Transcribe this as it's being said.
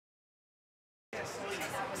You guys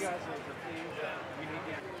are the thing that we need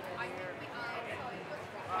to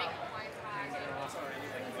sorry,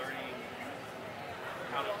 like learning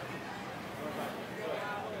how to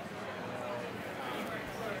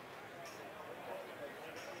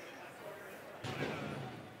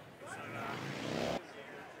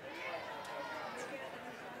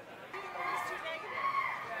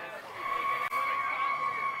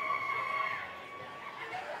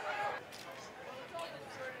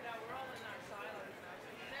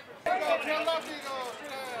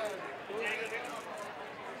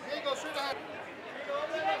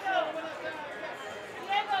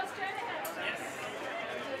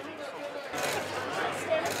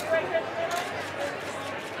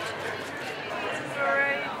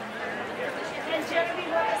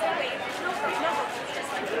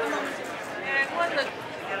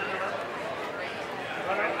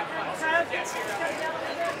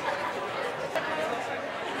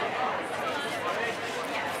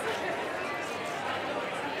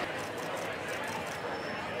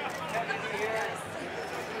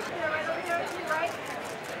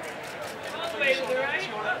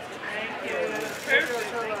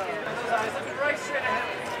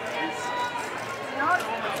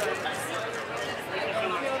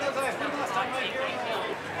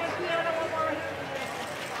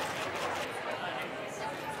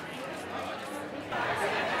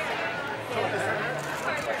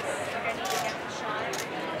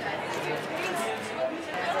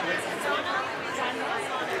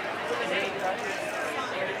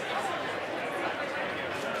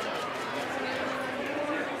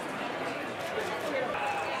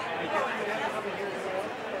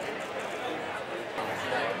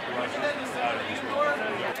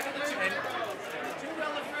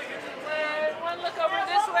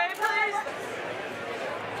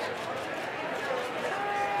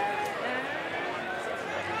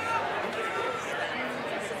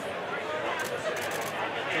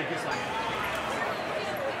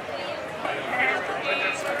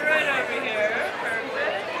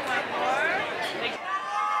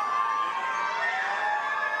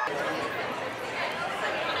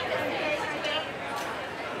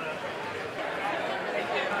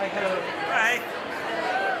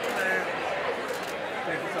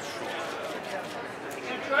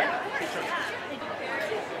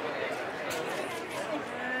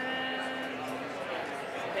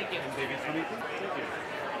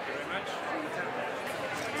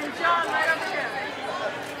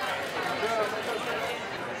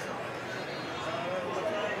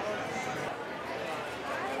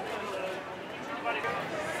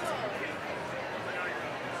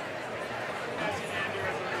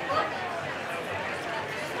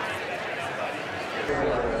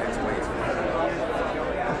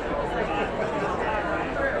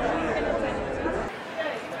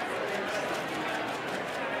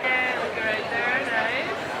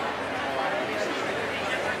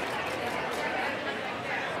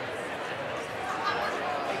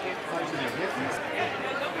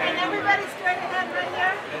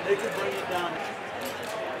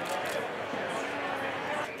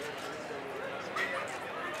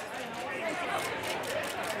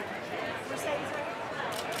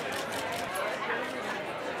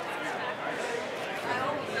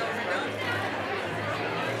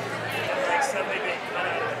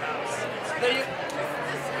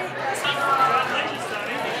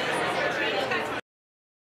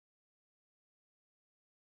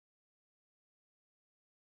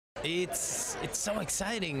It's so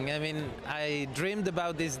exciting. I mean, I dreamed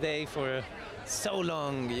about this day for so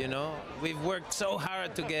long, you know. We've worked so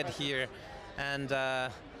hard to get here, and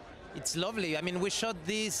it's lovely. I mean, we shot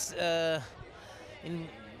this in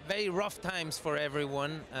very rough times for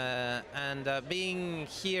everyone, and being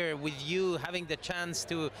here with you, having the chance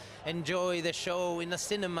to enjoy the show in a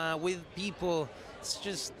cinema with people, it's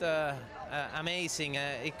just amazing.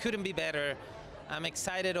 It couldn't be better. I'm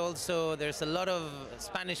excited also. There's a lot of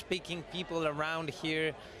Spanish-speaking people around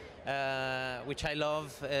here, which I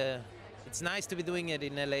love. It's nice to be doing it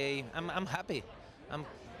in LA. I'm happy. I'm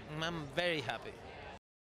very happy.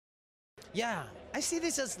 Yeah, I see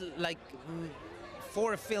this as like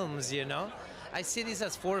 4 films, you know. I see this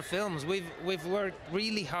as 4 films. We've worked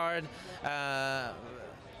really hard. I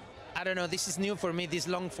don't know. This is new for me. This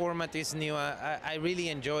long format is new. I really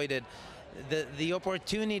enjoyed it. The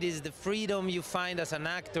opportunities, the freedom you find as an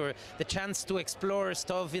actor, the chance to explore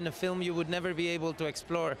stuff in a film you would never be able to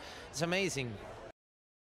explore. It's amazing.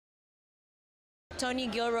 Tony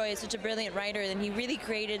Gilroy is such a brilliant writer, and he really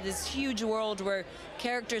created this huge world where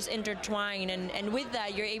characters intertwine, and with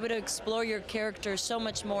that you're able to explore your character so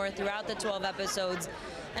much more throughout the 12 episodes.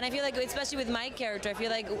 And I feel like, especially with my character, I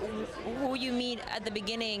feel like who you meet at the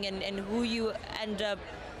beginning and who you end up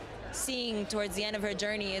seeing towards the end of her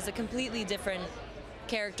journey is a completely different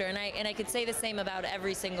character, and I could say the same about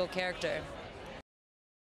every single character.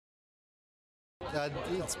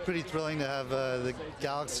 It's pretty thrilling to have the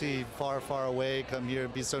galaxy far, far away come here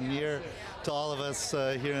and be so near to all of us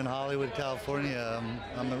here in Hollywood, California.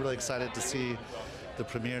 I'm really excited to see the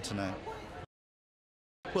premiere tonight.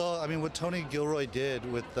 Well, I mean, what Tony Gilroy did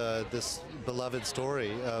with this beloved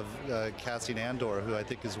story of Cassian Andor, who I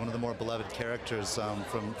think is one of the more beloved characters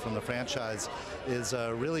from the franchise, is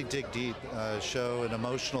really dig deep, show an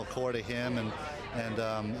emotional core to him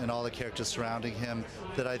and all the characters surrounding him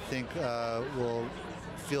that I think will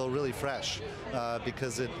feel really fresh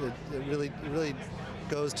because it really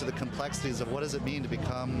goes to the complexities of what does it mean to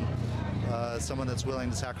become someone that's willing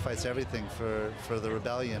to sacrifice everything for the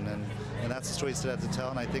rebellion, and that's the story he still had to tell,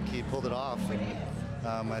 and I think he pulled it off,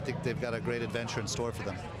 and I think they've got a great adventure in store for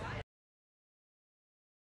them.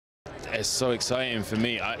 It's so exciting for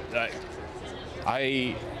me. I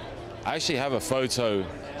actually have a photo.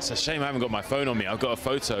 It's a shame I haven't got my phone on me. I've got a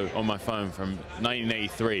photo on my phone from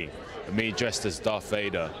 1983 of me dressed as Darth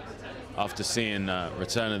Vader after seeing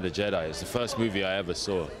Return of the Jedi. It's the first movie I ever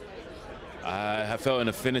saw. I have felt an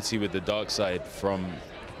affinity with the dark side from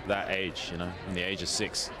that age, you know, from the age of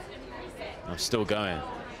 6. I'm still going.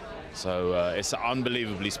 So it's an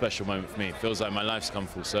unbelievably special moment for me. It feels like my life's come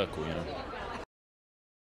full circle, you know.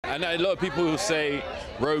 And a lot of people will say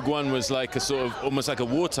Rogue One was like a sort of, almost like a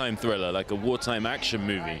wartime thriller, like a wartime action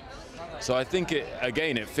movie. So I think it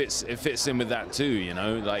fits in with that too, you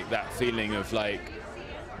know, like that feeling of like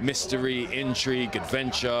mystery, intrigue,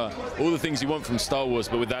 adventure, all the things you want from Star Wars,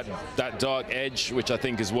 but with that dark edge, which I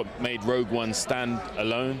think is what made Rogue One stand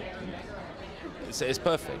alone. It's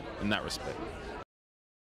perfect in that respect.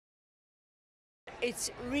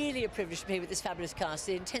 It's really a privilege to be with this fabulous cast.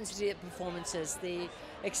 The intensity of performances, the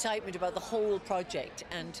excitement about the whole project,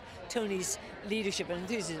 and Tony's leadership and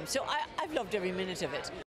enthusiasm. So I've loved every minute of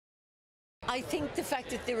it. I think the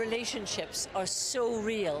fact that the relationships are so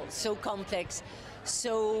real, so complex,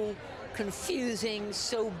 so confusing,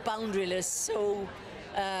 so boundaryless, so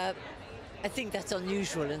I think that's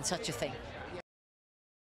unusual in such a thing.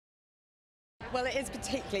 Well, it is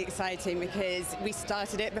particularly exciting because we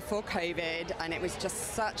started it before COVID, and it was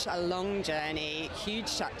just such a long journey, huge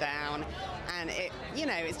shutdown, and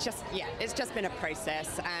it's just been a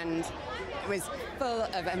process, and it was full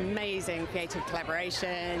of amazing creative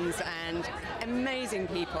collaborations and amazing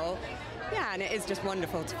people. Yeah, and it is just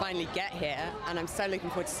wonderful to finally get here, and I'm so looking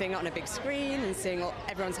forward to seeing it on a big screen and seeing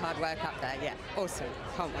everyone's hard work up there. Yeah, awesome,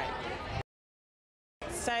 can't wait.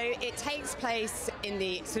 So it takes place in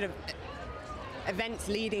the sort of events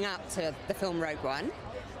leading up to the film Rogue One,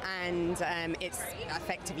 and it's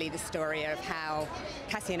effectively the story of how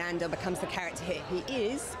Cassian Andor becomes the character he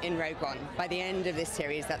is in Rogue One. By the end of this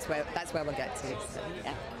series, that's where we'll get to. So,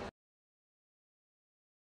 yeah.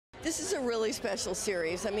 This is a really special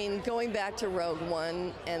series. I mean, going back to Rogue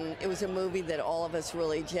One, and it was a movie that all of us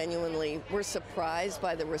really genuinely were surprised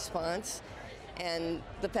by the response. And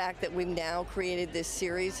the fact that we've now created this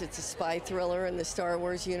series, it's a spy thriller in the Star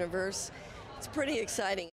Wars universe. It's pretty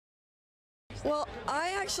exciting. Well,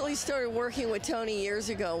 I actually started working with Tony years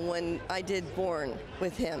ago when I did Born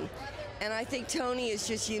with him. And I think Tony is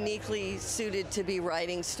just uniquely suited to be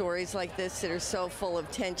writing stories like this that are so full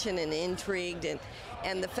of tension and intrigue.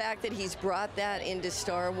 And the fact that he's brought that into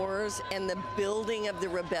Star Wars, and the building of the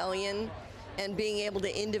rebellion, and being able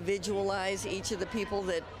to individualize each of the people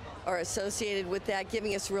that are associated with that,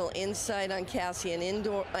 giving us real insight on Cassian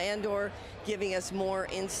Andor, giving us more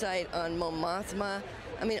insight on Mothma.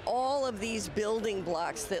 I mean, all of these building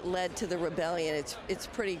blocks that led to the rebellion, it's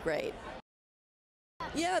pretty great.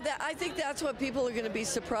 Yeah, I think that's what people are going to be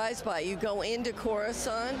surprised by. You go into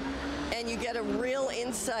Coruscant and you get a real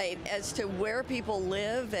insight as to where people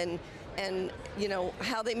live and you know,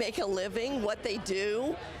 how they make a living, what they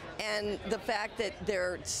do, and the fact that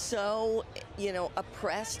they're so, you know,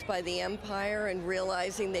 oppressed by the Empire and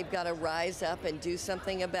realizing they've got to rise up and do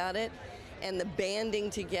something about it, and the banding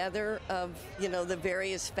together of, you know, the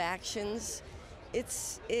various factions.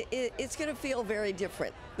 It's going to feel very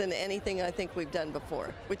different than anything I think we've done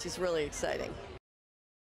before, which is really exciting.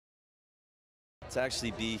 To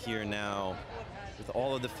actually be here now with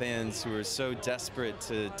all of the fans who are so desperate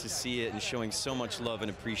to see it and showing so much love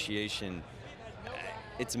and appreciation,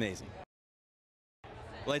 it's amazing.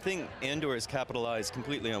 Well, I think Andor has capitalized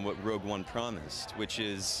completely on what Rogue One promised, which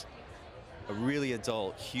is a really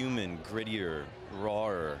adult, human, grittier,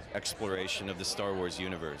 rawer exploration of the Star Wars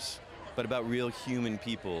universe, but about real human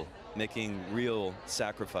people making real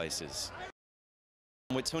sacrifices.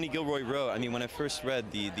 What Tony Gilroy wrote, I mean, when I first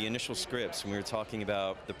read the initial scripts, when we were talking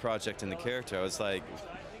about the project and the character, I was like,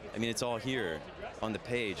 I mean, it's all here on the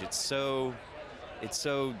page. It's so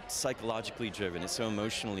psychologically driven. It's so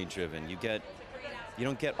emotionally driven. You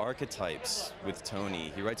don't get archetypes with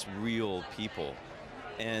Tony. He writes real people.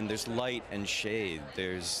 And there's light and shade.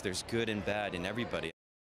 There's good and bad in everybody.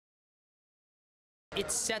 It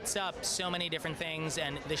sets up so many different things,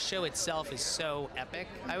 and the show itself is so epic.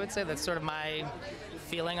 I would say that's sort of my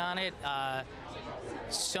feeling on it.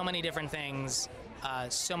 So many different things,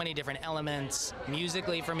 so many different elements.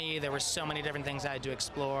 Musically, for me, there were so many different things I had to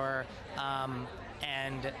explore.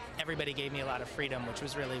 And everybody gave me a lot of freedom, which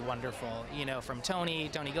was really wonderful. You know, from Tony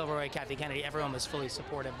Gilroy, Kathy Kennedy, everyone was fully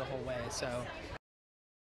supportive the whole way. So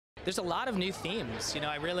there's a lot of new themes. You know,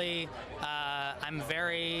 I really, I'm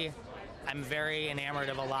very enamored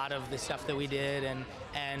of a lot of the stuff that we did,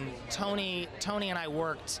 and Tony and I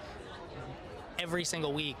worked every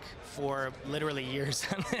single week for literally years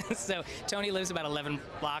on this. So Tony lives about 11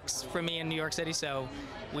 blocks from me in New York City, so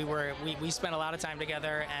we spent a lot of time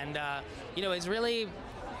together, and you know, it's really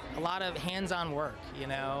a lot of hands-on work. You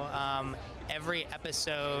know, every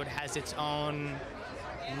episode has its own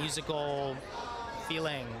musical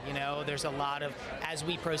feeling. You know, there's a lot of, as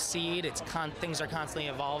we proceed, things are constantly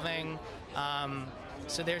evolving.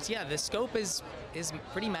 So there's, yeah, the scope is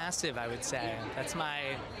pretty massive, I would say. That's my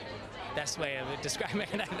best way of describing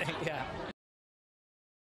it, I think, yeah.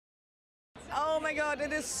 Oh my God,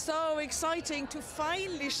 it is so exciting to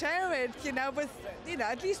finally share it, you know, with, you know,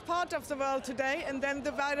 at least part of the world today and then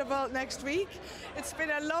the wider world next week. It's been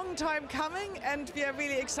a long time coming, and we are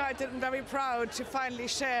really excited and very proud to finally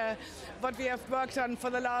share what we have worked on for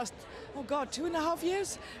the last, oh God, 2.5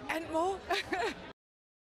 years and more.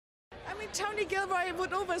 I mean, Tony Gilroy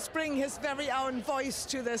would always bring his very own voice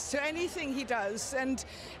to this, to anything he does. And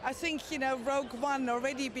I think, you know, Rogue One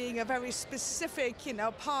already being a very specific, you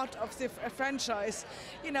know, part of the franchise,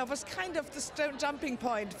 you know, was kind of the jumping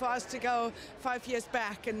point for us to go 5 years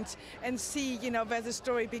back and see, you know, where the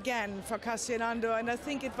story began for Cassian Andor. And I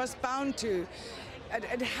think it was bound to.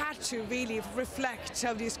 It had to really reflect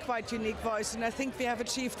Tony's quite unique voice. And I think we have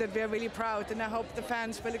achieved it. We're really proud, and I hope the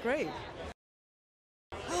fans will agree.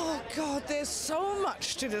 Oh God, there's so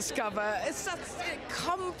much to discover. It's such a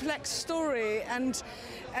complex story, and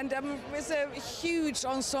with a huge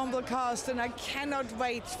ensemble cast, and I cannot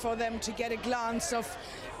wait for them to get a glance of,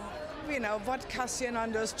 you know, what Cassian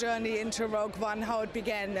Andor's journey into Rogue One, how it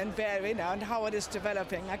began, and where, you know, and how it is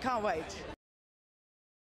developing. I can't wait.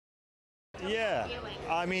 Yeah,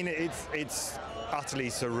 I mean, it's utterly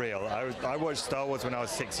surreal. I watched Star Wars when I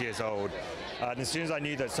was 6 years old, and as soon as I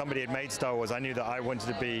knew that somebody had made Star Wars, I knew that I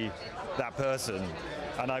wanted to be that person.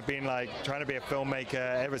 And I've been like trying to be a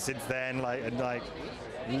filmmaker ever since then, like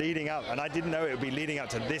leading up, and I didn't know it would be leading up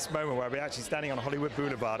to this moment where I'll be actually standing on Hollywood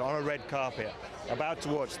Boulevard on a red carpet, about to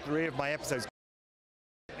watch 3 of my episodes.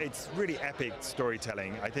 It's really epic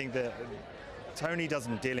storytelling. I think that Tony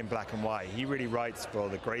doesn't deal in black and white. He really writes for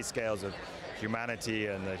the grayscales of humanity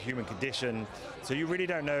and the human condition. So you really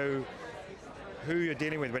don't know who you're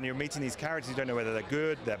dealing with when you're meeting these characters. You don't know whether they're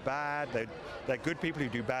good, they're bad, they're good people who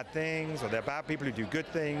do bad things, or they're bad people who do good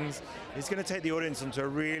things. It's going to take the audience into a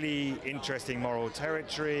really interesting moral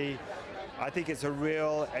territory. I think it's a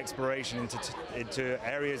real exploration into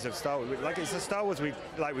areas of Star Wars. Like, it's a Star Wars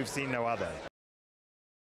we've seen no other.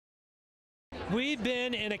 We've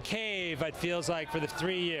been in a cave, it feels like, for the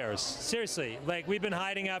 3 years. Seriously, like, we've been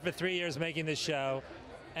hiding out for 3 years making this show,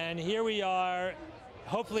 and here we are,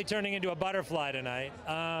 hopefully turning into a butterfly tonight.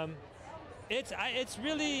 It's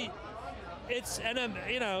really,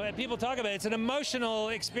 you know, and people talk about it, it's an emotional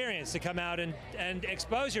experience to come out and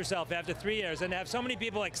expose yourself after 3 years, and to have so many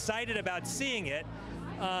people excited about seeing it.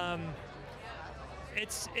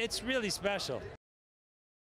 It's really special.